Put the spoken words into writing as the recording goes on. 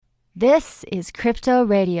This is Crypto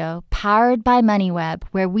Radio, powered by MoneyWeb,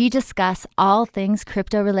 where we discuss all things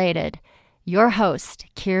crypto-related. Your host,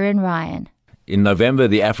 Kieran Ryan. In November,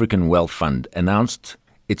 the African Wealth Fund announced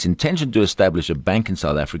its intention to establish a bank in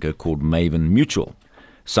South Africa called Maven Mutual.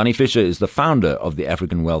 Sonny Fisher is the founder of the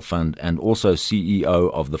African Wealth Fund and also CEO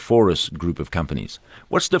of the Forus group of companies.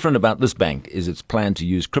 What's different about this bank is its plan to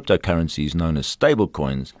use cryptocurrencies known as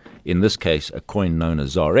stablecoins, in this case a coin known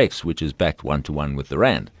as ZARX, which is backed one-to-one with the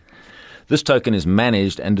rand. This token is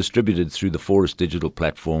managed and distributed through the Forus digital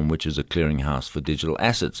platform, which is a clearinghouse for digital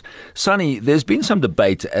assets. Sonny, there's been some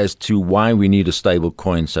debate as to why we need a stable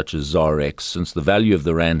coin such as ZARX, since the value of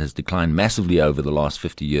the rand has declined massively over the last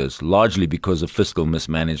 50 years, largely because of fiscal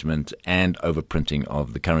mismanagement and overprinting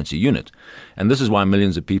of the currency unit. And this is why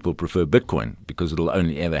millions of people prefer Bitcoin, because it'll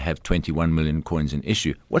only ever have 21 million coins in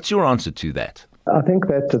issue. What's your answer to that? I think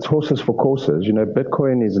that it's horses for courses.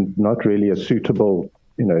 Bitcoin is not really a suitable,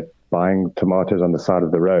 buying tomatoes on the side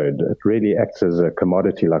of the road. It really acts as a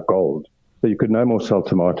commodity like gold. So you could no more sell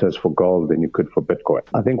tomatoes for gold than you could for Bitcoin.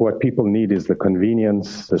 I think what people need is the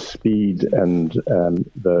convenience, the speed, and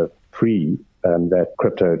the free that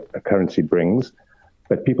cryptocurrency brings.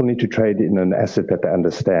 But people need to trade in an asset that they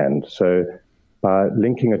understand. So by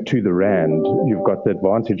linking it to the rand, you've got the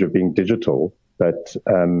advantage of being digital, but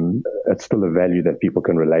it's still a value that people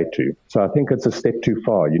can relate to. So I think it's a step too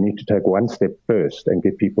far. You need to take one step first and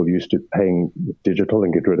get people used to paying digital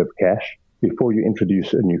and get rid of cash before you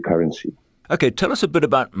introduce a new currency. Okay, tell us a bit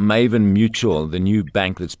about Maven Mutual, the new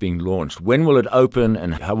bank that's being launched. When will it open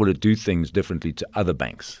and how will it do things differently to other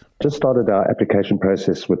banks? Just started our application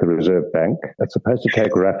process with the Reserve Bank. It's supposed to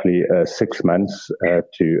take roughly 6 months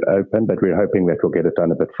to open, but we're hoping that we'll get it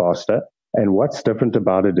done a bit faster. And what's different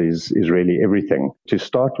about it is really everything. To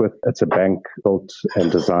start with, it's a bank built and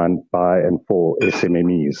designed by and for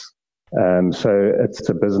SMMEs. So it's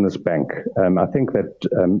a business bank. I think that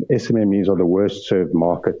SMMEs are the worst served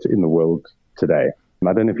market in the world today.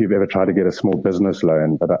 I don't know if you've ever tried to get a small business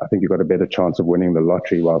loan, but I think you've got a better chance of winning the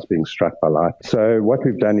lottery whilst being struck by lightning. So what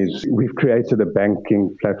we've done is we've created a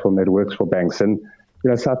banking platform that works for banks. And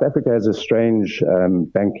South Africa has a strange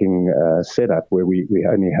banking setup where we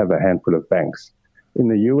only have a handful of banks. In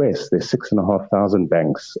the US, there's 6,500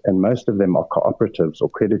 banks, and most of them are cooperatives or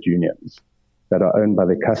credit unions that are owned by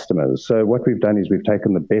their customers. So what we've done is we've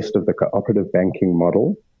taken the best of the cooperative banking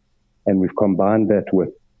model, and we've combined that with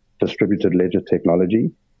distributed ledger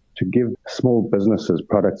technology to give small businesses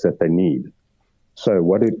products that they need. So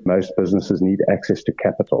what do most businesses need? Access to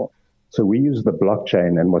capital. So we use the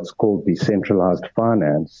blockchain and what's called decentralized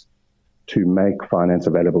finance to make finance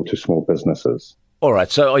available to small businesses. All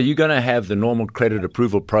right. So are you going to have the normal credit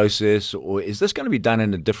approval process, or is this going to be done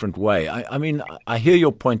in a different way? I hear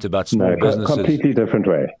your point about small businesses. Completely different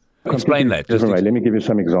way. Explain that. Different way. Let me give you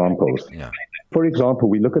some examples. Yeah. For example,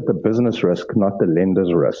 we look at the business risk, not the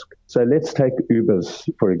lender's risk. So let's take Ubers,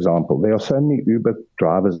 for example. There are so many Uber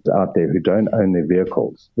drivers out there who don't own their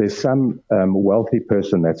vehicles. There's some wealthy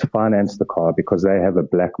person that's financed the car because they have a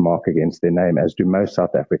black mark against their name, as do most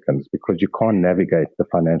South Africans, because you can't navigate the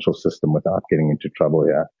financial system without getting into trouble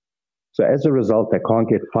here. So as a result, they can't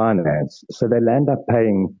get finance. So they land up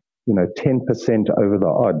paying 10% over the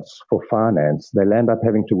odds for finance. They land up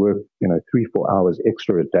having to work, 3-4 hours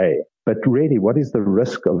extra a day. But really, what is the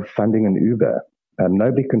risk of funding an Uber?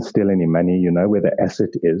 Nobody can steal any money. You know where the asset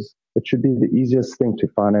is. It should be the easiest thing to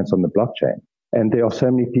finance on the blockchain. And there are so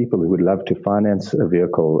many people who would love to finance a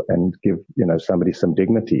vehicle and give, somebody some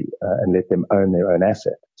dignity and let them own their own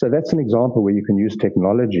asset. So that's an example where you can use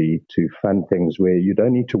technology to fund things where you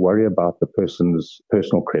don't need to worry about the person's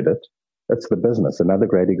personal credit. It's the business. Another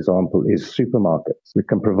great example is supermarkets. We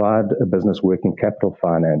can provide a business working capital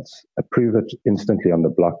finance, approve it instantly on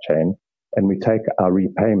the blockchain, and we take our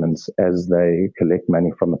repayments as they collect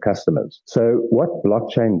money from the customers. So what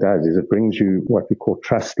blockchain does is it brings you what we call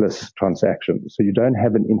trustless transactions. So you don't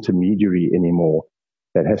have an intermediary anymore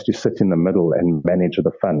that has to sit in the middle and manage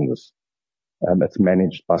the funds. It's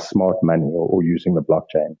managed by smart money or using the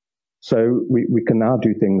blockchain. So we can now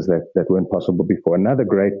do things that weren't possible before. Another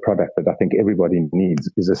great product that I think everybody needs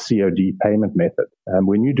is a COD payment method.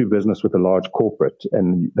 When you do business with a large corporate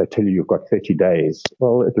and they tell you you've got 30 days,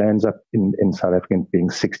 well, it lands up in South Africa being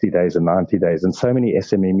 60 days and 90 days. And so many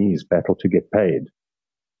SMMEs battle to get paid.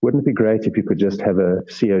 Wouldn't it be great if you could just have a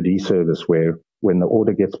COD service where when the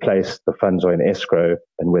order gets placed, the funds are in escrow,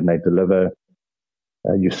 and when they deliver,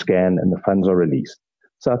 you scan and the funds are released?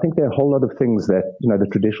 So I think there are a whole lot of things that, the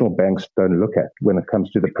traditional banks don't look at when it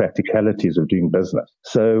comes to the practicalities of doing business.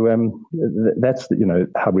 So that's,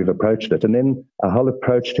 how we've approached it. And then our whole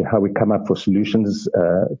approach to how we come up for solutions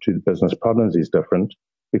to the business problems is different.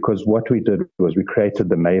 because what we did was we created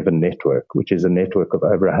the Maven Network, which is a network of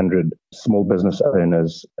over 100 small business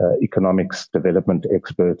owners, economics development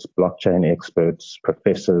experts, blockchain experts,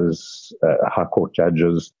 professors, high court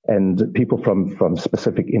judges, and people from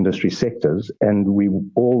specific industry sectors. And we've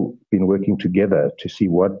all been working together to see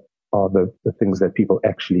what are the things that people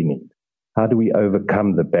actually need. How do we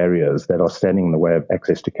overcome the barriers that are standing in the way of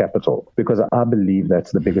access to capital? Because I believe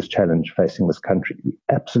that's the biggest challenge facing this country. We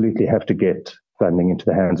absolutely have to get funding into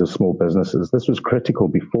the hands of small businesses. This was critical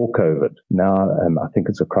before COVID. Now, I think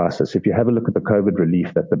it's a crisis. If you have a look at the COVID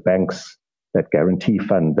relief that the banks, that guarantee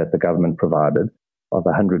fund that the government provided of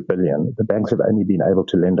 100 billion, the banks have only been able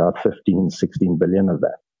to lend out 15, 16 billion of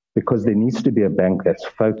that. Because there needs to be a bank that's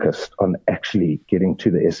focused on actually getting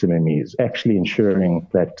to the SMMEs, actually ensuring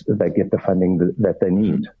that they get the funding that they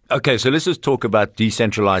need. Okay, so let's just talk about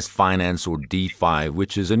decentralized finance, or DeFi,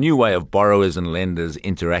 which is a new way of borrowers and lenders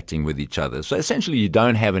interacting with each other. So essentially you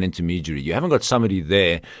don't have an intermediary. You haven't got somebody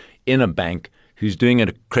there in a bank who's doing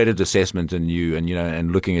a credit assessment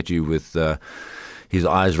and looking at you with his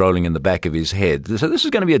eyes rolling in the back of his head. So this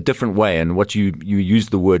is going to be a different way. And what you use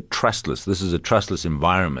the word trustless. This is a trustless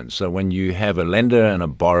environment. So when you have a lender and a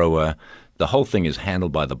borrower, the whole thing is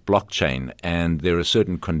handled by the blockchain, and there are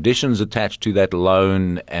certain conditions attached to that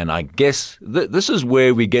loan. And I guess this is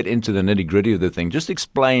where we get into the nitty-gritty of the thing. Just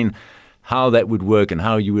explain how that would work and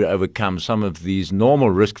how you would overcome some of these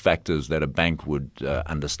normal risk factors that a bank would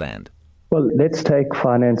understand. Well, let's take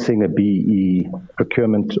financing a BE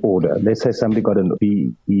procurement order. Let's say somebody got an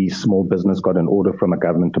BE small business got an order from a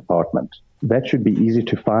government department. That should be easy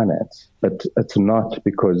to finance, but it's not,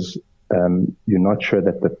 because you're not sure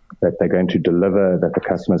that they're going to deliver, that the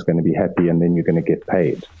customer is going to be happy, and then you're going to get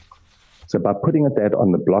paid. So by putting that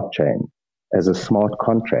on the blockchain as a smart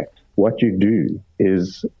contract, what you do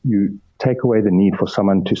is you take away the need for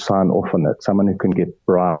someone to sign off on it, someone who can get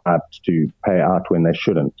bribed to pay out when they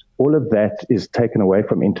shouldn't. All of that is taken away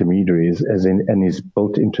from intermediaries and is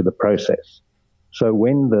built into the process. So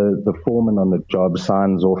when the foreman on the job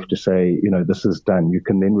signs off to say, this is done, you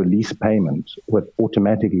can then release payment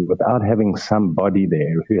automatically without having somebody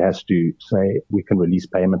there who has to say, we can release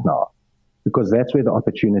payment now. Because that's where the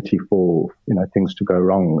opportunity for, things to go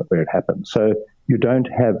wrong, where it happens. So you don't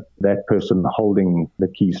have that person holding the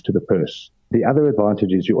keys to the purse. The other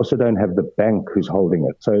advantage is you also don't have the bank who's holding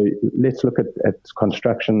it. So let's look at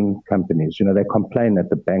construction companies. They complain that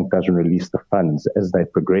the bank doesn't release the funds as they're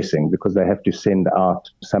progressing because they have to send out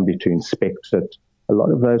somebody to inspect it. A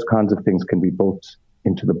lot of those kinds of things can be built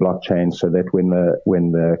into the blockchain so that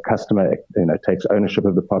when the customer takes ownership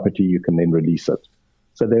of the property, you can then release it.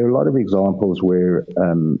 So there are a lot of examples where,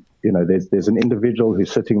 there's an individual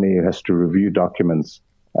who's sitting there who has to review documents,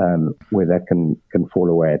 where that can fall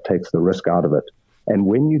away. It takes the risk out of it. And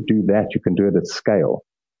when you do that, you can do it at scale.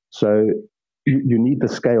 So you need the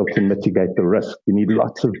scale to mitigate the risk. You need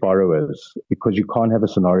lots of borrowers because you can't have a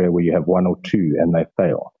scenario where you have one or two and they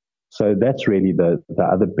fail. So that's really the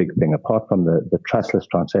other big thing. Apart from the trustless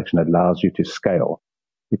transaction, it allows you to scale.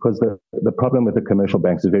 Because the problem with the commercial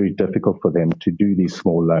banks is very difficult for them to do these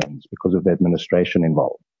small loans because of the administration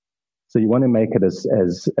involved. So you want to make it as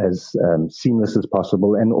seamless as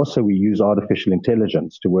possible. And also we use artificial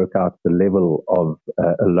intelligence to work out the level of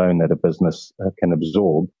a loan that a business can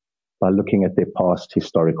absorb by looking at their past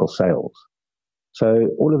historical sales.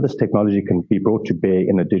 So all of this technology can be brought to bear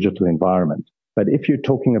in a digital environment. But if you're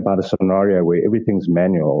talking about a scenario where everything's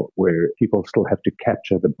manual, where people still have to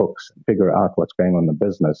capture the books, figure out what's going on in the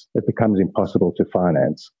business, it becomes impossible to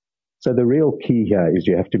finance. So the real key here is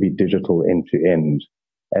you have to be digital end to end.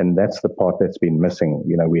 And that's the part that's been missing.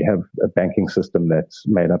 We have a banking system that's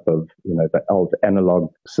made up of, the old analog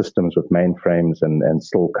systems with mainframes and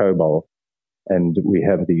still COBOL. And we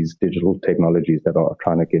have these digital technologies that are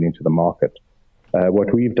trying to get into the market.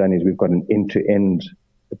 What we've done is we've got an end-to-end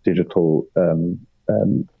digital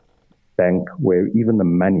bank where even the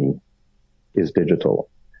money is digital.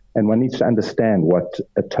 And one needs to understand what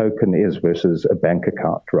a token is versus a bank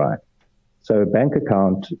account, right? So a bank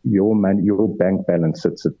account, your bank balance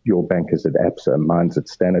sits at your bank is at Absa, mine's at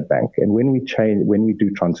Standard Bank. And when we do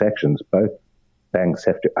transactions, both banks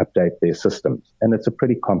have to update their systems. And it's a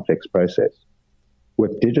pretty complex process.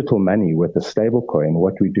 With digital money, with a stable coin,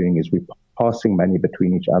 what we're doing is we're passing money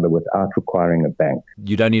between each other without requiring a bank.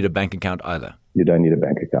 You don't need a bank account either. You don't need a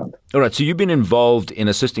bank account. All right. So you've been involved in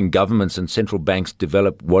assisting governments and central banks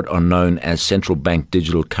develop what are known as central bank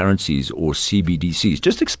digital currencies, or CBDCs.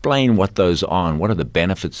 Just explain what those are and what are the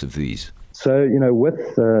benefits of these. So,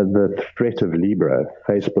 with the threat of Libra,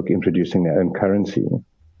 Facebook introducing their own currency,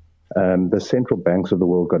 the central banks of the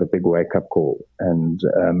world got a big wake-up call and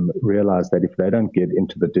realized that if they don't get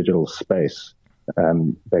into the digital space,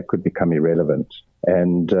 they could become irrelevant.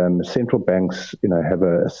 And central banks, have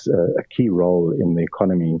a key role in the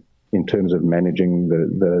economy in terms of managing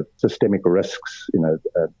the systemic risks,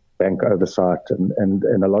 bank oversight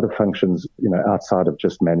and a lot of functions, outside of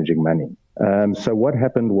just managing money. So what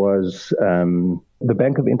happened was the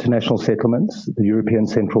Bank of International Settlements, the European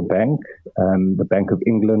Central Bank, the Bank of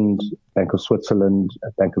England, Bank of Switzerland,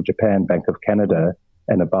 Bank of Japan, Bank of Canada,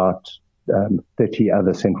 and about 30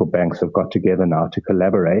 other central banks have got together now to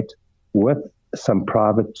collaborate with some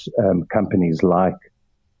private companies like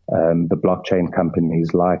the blockchain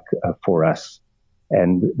companies like For Us.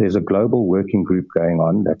 And there's a global working group going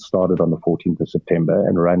on that started on the 14th of September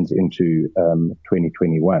and runs into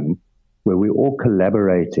 2021, where we're all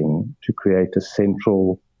collaborating to create a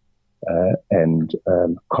central and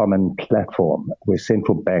common platform where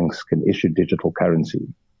central banks can issue digital currency.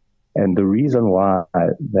 And the reason why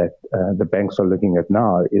that the banks are looking at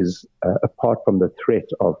now is, apart from the threat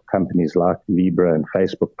of companies like Libra and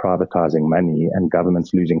Facebook privatizing money and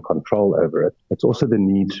governments losing control over it, it's also the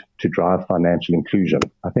need to drive financial inclusion.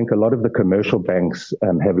 I think a lot of the commercial banks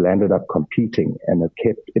have landed up competing and have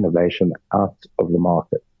kept innovation out of the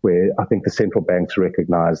market, where I think the central banks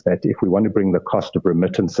recognize that if we want to bring the cost of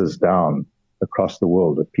remittances down across the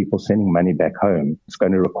world, with people sending money back home, it's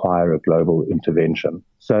going to require a global intervention.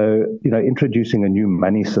 So, introducing a new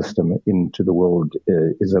money system into the world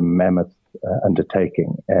is a mammoth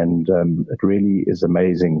undertaking. And it really is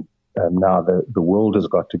amazing. Now the world has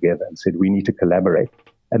got together and said, we need to collaborate.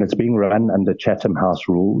 And it's being run under Chatham House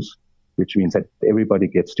rules, which means that everybody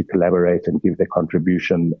gets to collaborate and give their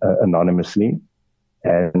contribution anonymously.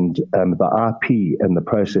 And the IP and the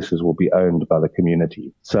processes will be owned by the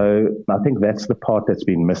community. So I think that's the part that's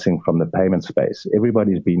been missing from the payment space.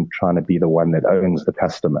 Everybody's been trying to be the one that owns the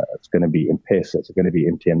customer. It's going to be M-Pesa. It's going to be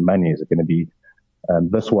MTN Money. Is it going to be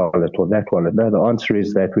this wallet or that wallet? No, the answer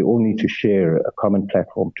is that we all need to share a common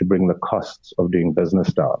platform to bring the costs of doing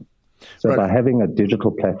business down. So right. By having a digital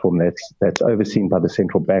platform that's overseen by the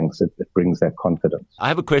central banks, it brings that confidence. I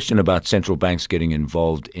have a question about central banks getting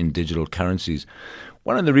involved in digital currencies.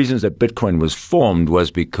 One of the reasons that Bitcoin was formed was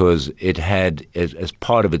because it had, as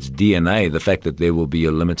part of its DNA, the fact that there will be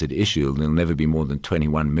a limited issue. There'll never be more than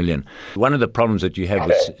 21 million. One of the problems that you have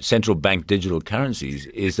with central bank digital currencies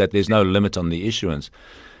is that there's no limit on the issuance.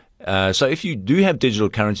 So if you do have digital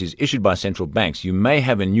currencies issued by central banks, you may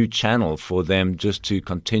have a new channel for them just to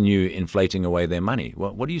continue inflating away their money.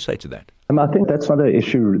 What do you say to that? I think that's not an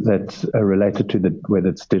issue that's related to whether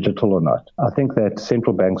it's digital or not. I think that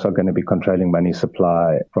central banks are going to be controlling money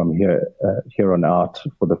supply from here on out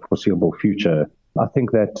for the foreseeable future. I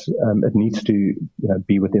think that it needs to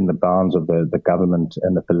be within the bounds of the government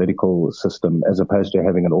and the political system, as opposed to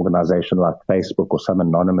having an organization like Facebook or some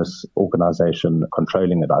anonymous organization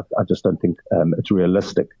controlling it. I just don't think it's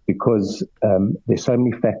realistic, because there's so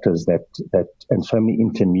many factors that and so many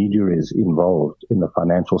intermediaries involved in the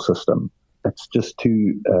financial system. It's just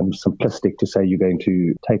too simplistic to say you're going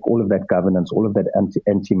to take all of that governance, all of that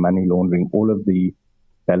anti-money laundering, all of the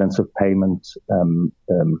balance of payment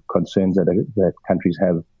concerns that countries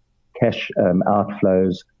have, cash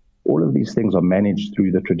outflows. All of these things are managed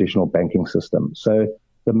through the traditional banking system. So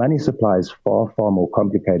the money supply is far, far more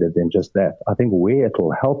complicated than just that. I think where it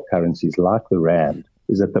will help currencies like the Rand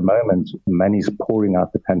is, at the moment, money's pouring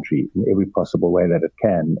out the country in every possible way that it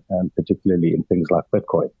can, particularly in things like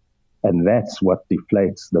Bitcoin. And that's what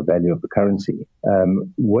deflates the value of the currency.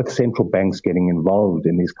 With central banks getting involved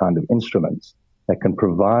in these kind of instruments, that can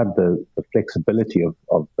provide the flexibility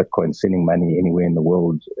of Bitcoin sending money anywhere in the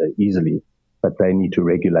world easily, but they need to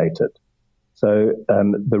regulate it. So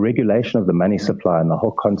the regulation of the money supply and the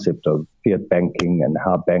whole concept of fiat banking and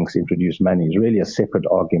how banks introduce money is really a separate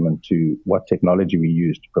argument to what technology we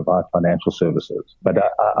use to provide financial services. But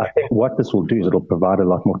I think what this will do is it'll provide a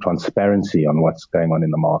lot more transparency on what's going on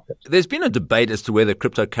in the market. There's been a debate as to whether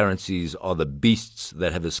cryptocurrencies are the beasts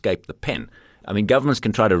that have escaped the pen. I mean, governments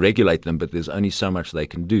can try to regulate them, but there's only so much they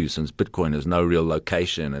can do, since Bitcoin has no real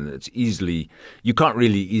location and you can't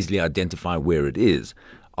really easily identify where it is.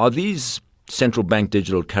 Are these central bank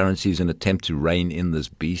digital currencies an attempt to rein in this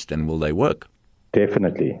beast, and will they work?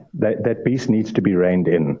 Definitely. That beast needs to be reined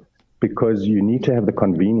in, because you need to have the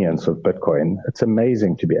convenience of Bitcoin. It's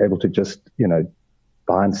amazing to be able to just,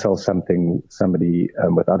 buy and sell somebody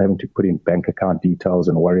without having to put in bank account details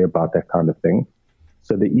and worry about that kind of thing.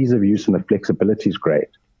 So the ease of use and the flexibility is great.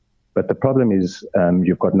 But the problem is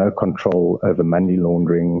you've got no control over money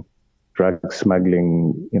laundering, drug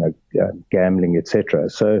smuggling, gambling, etc.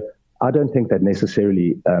 So I don't think that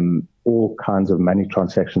necessarily all kinds of money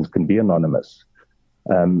transactions can be anonymous.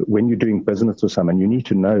 When you're doing business with someone, you need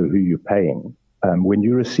to know who you're paying. When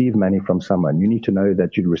you receive money from someone, you need to know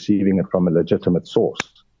that you're receiving it from a legitimate source.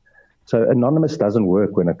 So anonymous doesn't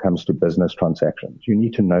work when it comes to business transactions. You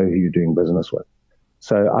need to know who you're doing business with.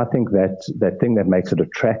 So I think that thing that makes it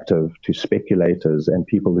attractive to speculators and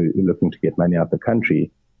people who are looking to get money out of the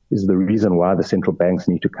country is the reason why the central banks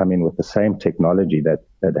need to come in with the same technology that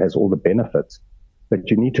has all the benefits. But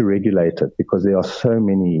you need to regulate it because there are so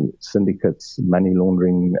many syndicates, money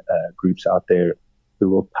laundering groups out there who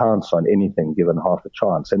will pounce on anything given half a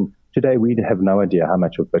chance. And today we have no idea how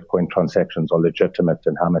much of Bitcoin transactions are legitimate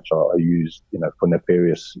and how much are used, for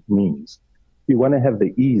nefarious means. You want to have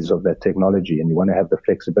the ease of that technology and you want to have the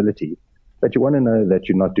flexibility, but you want to know that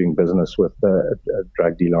you're not doing business with a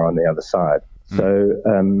drug dealer on the other side. So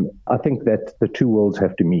I think that the two worlds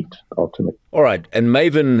have to meet ultimately. All right. And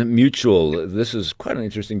Maven Mutual, this is quite an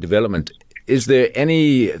interesting development. Is there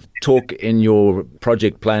any talk in your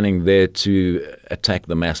project planning there to attack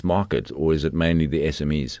the mass market, or is it mainly the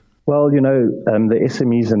SMEs? Well, the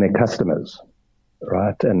SMEs and their customers,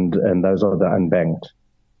 right? And those are the unbanked.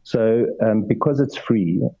 So because it's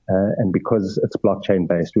free and because it's blockchain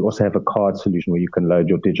based, we also have a card solution where you can load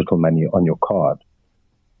your digital money on your card.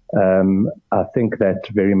 I think that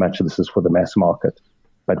very much this is for the mass market.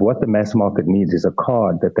 But what the mass market needs is a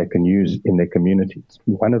card that they can use in their communities.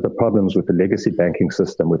 One of the problems with the legacy banking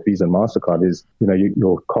system with Visa and MasterCard is,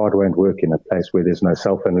 your card won't work in a place where there's no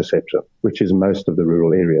cell phone reception, which is most of the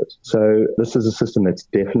rural areas. So this is a system that's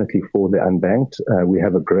definitely for the unbanked. We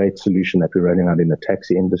have a great solution that we're rolling out in the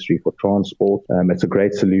taxi industry for transport. It's a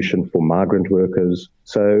great solution for migrant workers.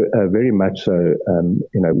 So very much so,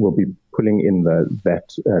 we'll be pulling in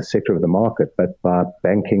that sector of the market, but by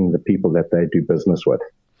banking the people that they do business with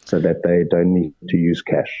so that they don't need to use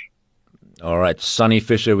cash. All right. Sonny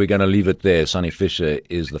Fisher, we're going to leave it there. Sonny Fisher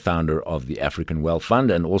is the founder of the African Wealth Fund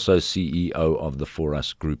and also CEO of the For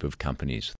Us group of companies.